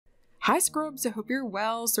Hi Scrubs, I hope you're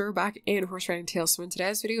well. So we're back in Horse Riding Tales. So in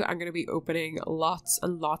today's video, I'm going to be opening lots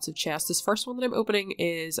and lots of chests. This first one that I'm opening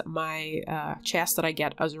is my chest that I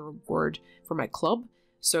get as a reward for my club.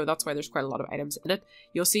 So that's why there's quite a lot of items in it.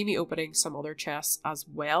 You'll see me opening some other chests as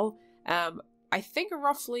well. I think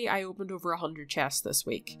roughly I opened over 100 chests this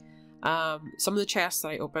week. Some of the chests that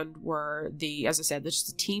I opened were as I said, this is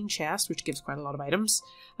the team chest, which gives quite a lot of items.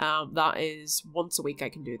 That is once a week I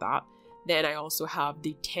can do that. Then I also have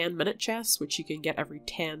the 10-minute chests, which you can get every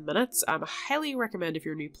 10 minutes. I highly recommend if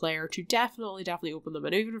you're a new player to definitely open them.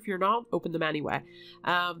 And even if you're not, open them anyway.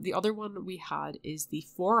 The other one we had is the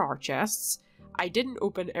 4-hour chests. I didn't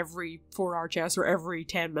open every 4-hour chest or every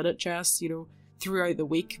 10-minute chest, throughout the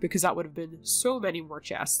week, because that would have been so many more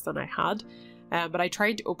chests than I had. But I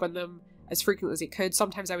tried to open them as frequently as I could.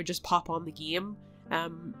 Sometimes I would just pop on the game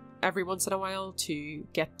every once in a while to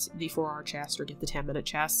get the 4-hour chest or get the 10-minute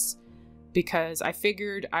chests, because I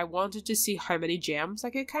figured I wanted to see how many gems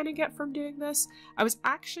I could kind of get from doing this. I was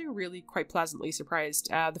actually really quite pleasantly surprised.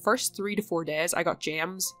 The first 3 to 4 days I got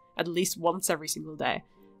gems at least once every single day,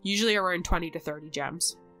 usually around 20 to 30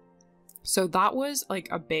 gems. So that was like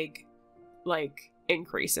a big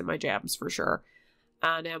increase in my gems for sure.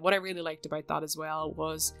 And what I really liked about that as well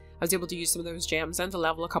was I was able to use some of those gems then to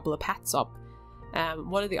level a couple of pets up.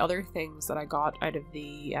 One of the other things that I got out of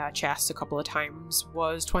the chest a couple of times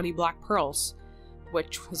was 20 black pearls,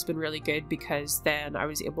 which has been really good because then I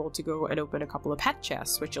was able to go and open a couple of pet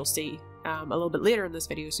chests, which you'll see a little bit later in this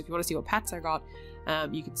video. So if you want to see what pets I got,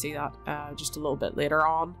 you can see that just a little bit later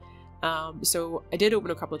on. So I did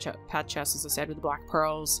open a couple of pet chests, as I said, with the black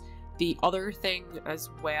pearls. The other thing as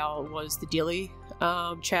well was the daily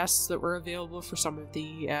chests that were available for some of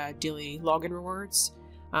the daily login rewards.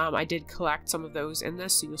 I did collect some of those in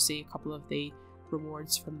this, so you'll see a couple of the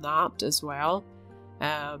rewards from that as well.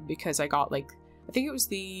 Because I got I think it was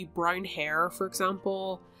the brown hair, for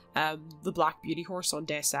example, the black beauty horse on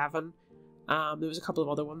day 7. There was a couple of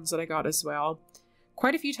other ones that I got as well.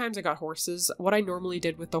 Quite a few times I got horses. What I normally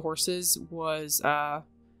did with the horses was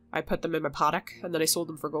I put them in my paddock and then I sold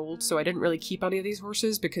them for gold, so I didn't really keep any of these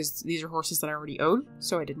horses because these are horses that I already own,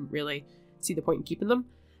 so I didn't really see the point in keeping them.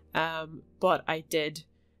 But I did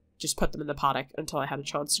just put them in the paddock until I had a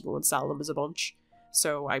chance to go and sell them as a bunch.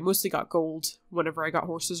 So I mostly got gold whenever I got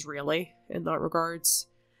horses, really, in that regards.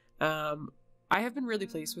 I have been really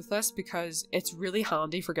pleased with this because it's really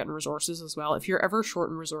handy for getting resources as well. If you're ever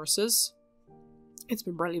short in resources, it's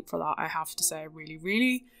been brilliant for that, I have to say. I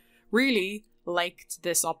really liked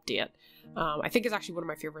this update. I think it's actually one of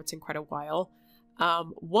my favorites in quite a while.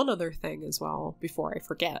 One other thing as well, before I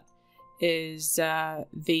forget, is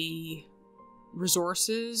the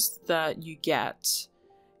resources that you get.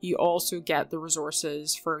 You also get the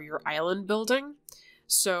resources for your island building.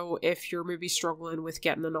 So if you're maybe struggling with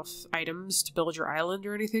getting enough items to build your island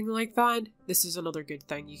or anything like that, this is another good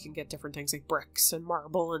thing. You can get different things like bricks and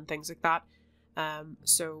marble and things like that.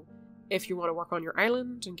 So if you want to work on your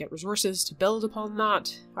island and get resources to build upon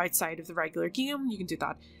that outside of the regular game, you can do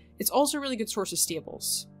that. It's also a really good source of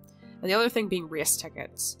stables. And the other thing being race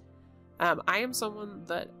tickets. I am someone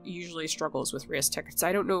that usually struggles with race tickets.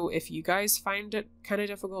 I don't know if you guys find it kind of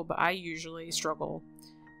difficult, but I usually struggle.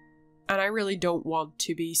 And I really don't want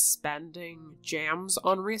to be spending gems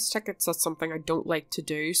on race tickets. That's something I don't like to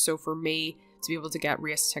do. So for me to be able to get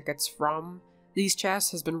race tickets from these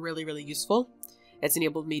chests has been really useful. It's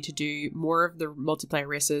enabled me to do more of the multiplayer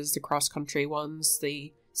races, the cross-country ones,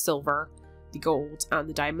 the silver, the gold, and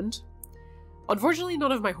the diamond. Unfortunately,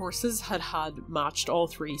 none of my horses had matched all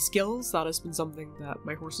 3 skills. That has been something that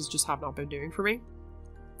my horses just have not been doing for me.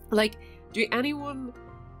 Does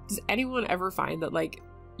anyone ever find that,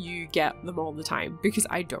 you get them all the time? Because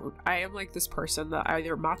I don't. I am this person that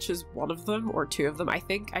either matches one of them or 2 of them. I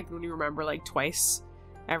think I can only remember, twice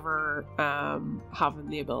ever having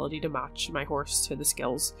the ability to match my horse to the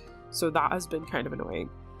skills. So that has been kind of annoying.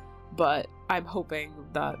 But I'm hoping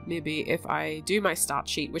that maybe if I do my stat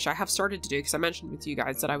sheet, which I have started to do because I mentioned with you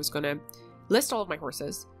guys that I was going to list all of my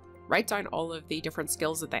horses, write down all of the different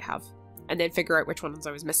skills that they have, and then figure out which ones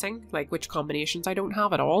I was missing, which combinations I don't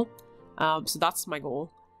have at all. So that's my goal.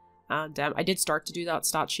 And I did start to do that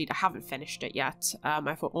stat sheet. I haven't finished it yet.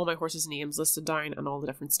 I've got all my horses' names listed down and all the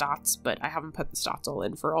different stats, but I haven't put the stats all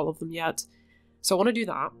in for all of them yet. So I want to do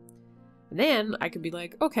that. And then I can be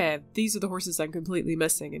okay, these are the horses I'm completely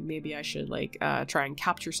missing, and maybe I should try and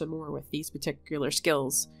capture some more with these particular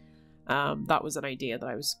skills. That was an idea that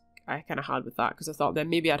I kind of had with that, because I thought then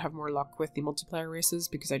maybe I'd have more luck with the multiplayer races,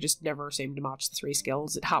 because I just never seem to match the 3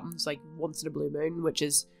 skills. It happens once in a blue moon, which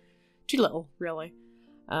is too little, really.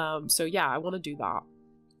 So yeah, I want to do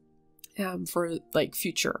that for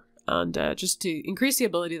future. and just to increase the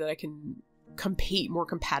ability that I can compete more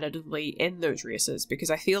competitively in those races, because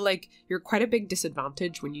I feel like you're quite a big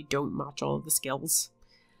disadvantage when you don't match all of the skills.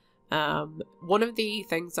 One of the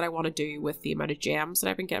things that I want to do with the amount of gems that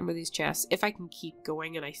I've been getting with these chests, if I can keep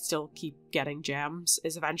going and I still keep getting gems,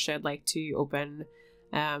 is eventually I'd like to open,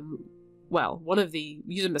 one of the,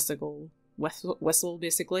 use a mystical whistle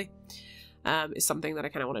basically, is something that I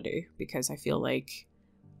kind of want to do, because I feel like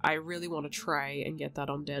I really want to try and get that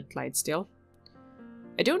undead Clydesdale.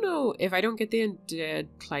 I don't know if I don't get the undead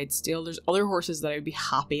Clydesdale, there's other horses that I would be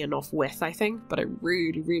happy enough with, I think, but I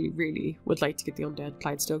really would like to get the undead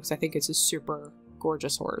Clydesdale because I think it's a super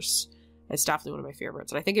gorgeous horse. It's definitely one of my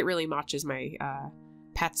favorites, and I think it really matches my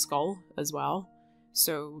pet skull as well,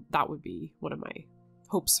 so that would be one of my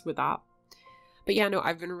hopes with that. But yeah, no,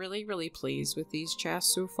 I've been really pleased with these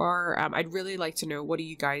chests so far. I'd really like to know, what do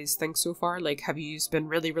you guys think so far? Like, have you been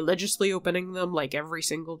really religiously opening them, like, every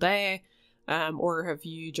single day? Or have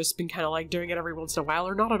you just been kind of like doing it every once in a while,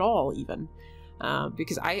 or not at all even?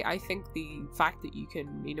 Because I think the fact that you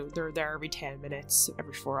can, you know, they're there every 10 minutes,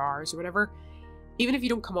 every 4 hours or whatever, even if you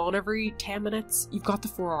don't come on every 10 minutes, you've got the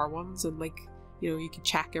 4-hour ones, and like, you know, you can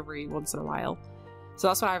check every once in a while. So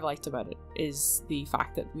that's what I've liked about it, is the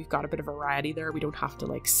fact that we've got a bit of variety there. We don't have to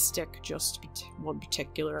like stick just one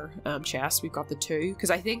particular chest. We've got the two, because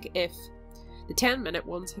I think if the 10-minute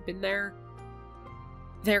ones had been there,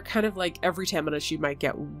 they're kind of like every 10 minutes you might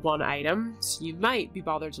get one item, so you might be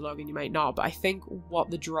bothered to log in, you might not. But I think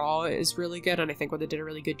what the draw is really good, and I think what they did a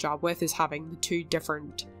really good job with, is having the 2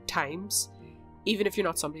 different times, even if you're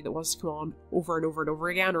not somebody that wants to come on over and over and over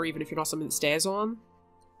again, or even if you're not somebody that stays on.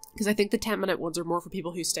 Because I think the 10-minute ones are more for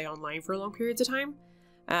people who stay online for long periods of time.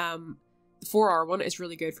 The 4-hour one is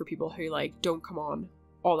really good for people who like don't come on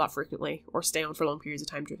all that frequently, or stay on for long periods of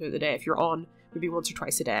time throughout the day. If you're on maybe once or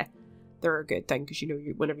twice a day, they're a good thing, because you know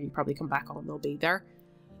whenever you probably come back on, they'll be there.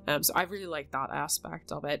 So I really like that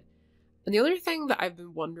aspect of it. And the other thing that I've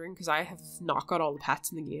been wondering, because I have not got all the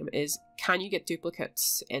pets in the game, is can you get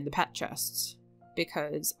duplicates in the pet chests?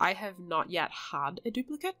 Because I have not yet had a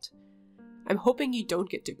duplicate. I'm hoping you don't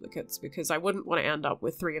get duplicates, because I wouldn't want to end up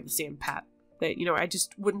with 3 of the same pet. That, you know, I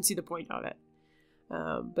just wouldn't see the point of it.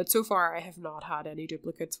 But so far I have not had any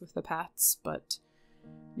duplicates with the pets, but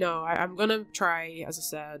no, I'm gonna try, as I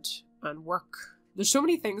said, and work. There's so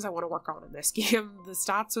many things I want to work on in this game. The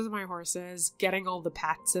stats with my horses, getting all the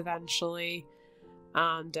pets eventually,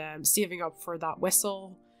 and saving up for that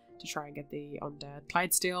whistle to try and get the undead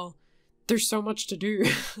Clydesdale. There's so much to do,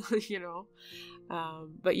 you know.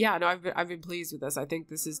 But yeah, no, I've been pleased with this. I think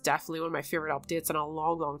this is definitely one of my favorite updates in a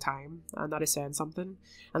long time, and that is saying something.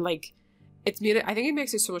 And like, it's made it, I think it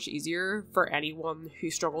makes it so much easier for anyone who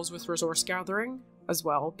struggles with resource gathering as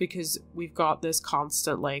well, because we've got this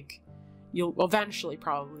constant, like, you'll eventually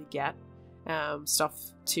probably get stuff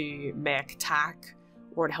to make tack,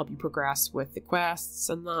 or to help you progress with the quests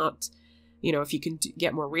and that. You know, if you can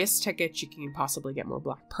get more race tickets, you can possibly get more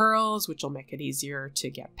black pearls, which will make it easier to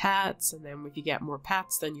get pets. And then if you get more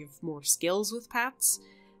pets, then you have more skills with pets.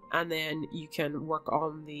 And then you can work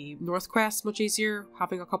on the North quest much easier,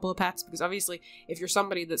 having a couple of pets. Because obviously, if you're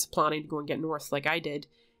somebody that's planning to go and get North like I did,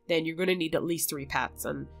 then you're going to need at least 3 pets.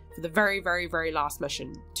 And for the very last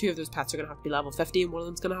mission, 2 of those pets are going to have to be level 50, and one of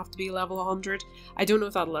them's going to have to be level 100. I don't know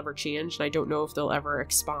if that'll ever change, and I don't know if they'll ever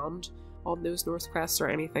expand on those North quests or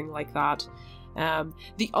anything like that.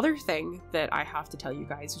 The other thing that I have to tell you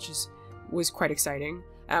guys, which was quite exciting,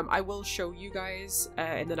 I will show you guys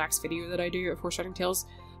in the next video that I do of Horse Riding Tales,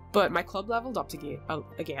 but my club leveled up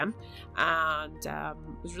again, and I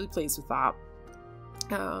was really pleased with that.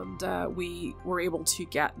 And we were able to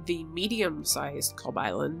get the medium-sized club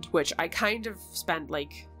island, which I kind of spent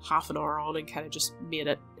like half an hour on and kind of just made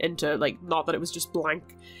it into, like, not that it was just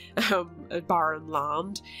blank barren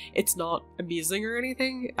land. It's not amazing or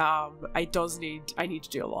anything. I need to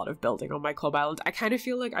do a lot of building on my club island. I kind of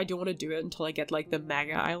feel like I don't want to do it until I get like the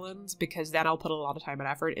mega islands, because then I'll put a lot of time and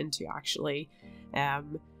effort into actually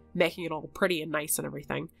making it all pretty and nice and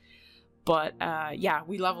everything. But yeah,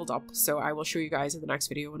 we leveled up, so I will show you guys in the next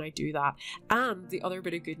video when I do that. And the other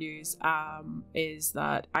bit of good news is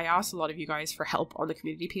that I asked a lot of you guys for help on the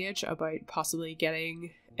community page about possibly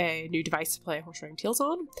getting a new device to play Horse Riding Tales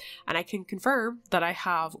on, and I can confirm that I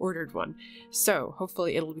have ordered one. So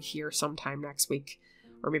hopefully it'll be here sometime next week,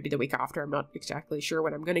 or maybe the week after. I'm not exactly sure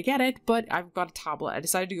when I'm going to get it, but I've got a tablet. I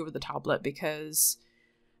decided to go with the tablet because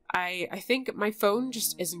I think my phone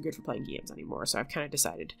just isn't good for playing games anymore, so I've kind of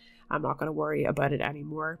decided I'm not going to worry about it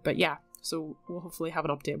anymore. But yeah, so we'll hopefully have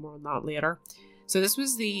an update more on that later. So this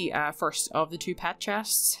was the first of the 2 pet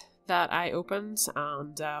chests that I opened,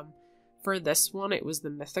 and For this one, it was the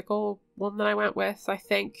mythical one that I went with, I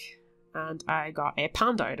think. And I got a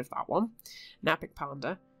panda out of that one. An epic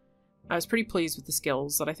panda. I was pretty pleased with the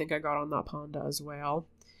skills that I think I got on that panda as well.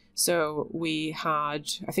 So we had,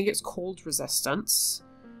 I think it's cold resistance.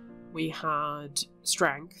 We had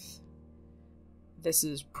strength. This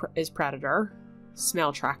is predator.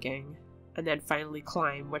 Smell tracking. And then finally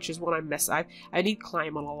climb, which is what I miss. I need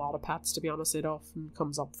climb on a lot of pets, to be honest. It often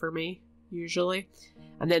comes up for me, usually.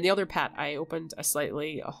 And then the other pet, I opened a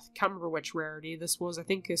slightly, I can't remember which rarity this was. I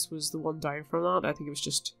think this was the one down from that. I think it was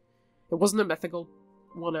just, it wasn't a mythical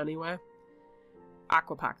one anyway.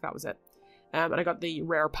 Aquapack, that was it. And I got the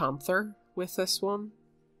rare panther with this one.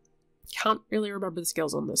 Can't really remember the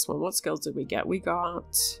skills on this one. What skills did we get? We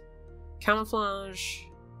got camouflage.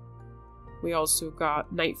 We also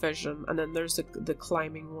got night vision, and then there's the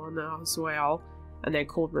climbing one as well, and then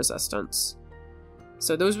cold resistance.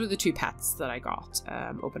 So those were the 2 pets that I got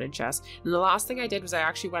opening chests. And the last thing I did was I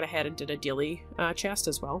actually went ahead and did a daily chest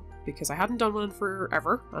as well, because I hadn't done one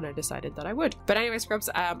forever, and I decided that I would. But anyway, scrubs,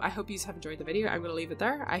 I hope you have enjoyed the video. I'm going to leave it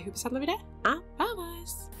there. I hope you had a lovely day. Bye bye.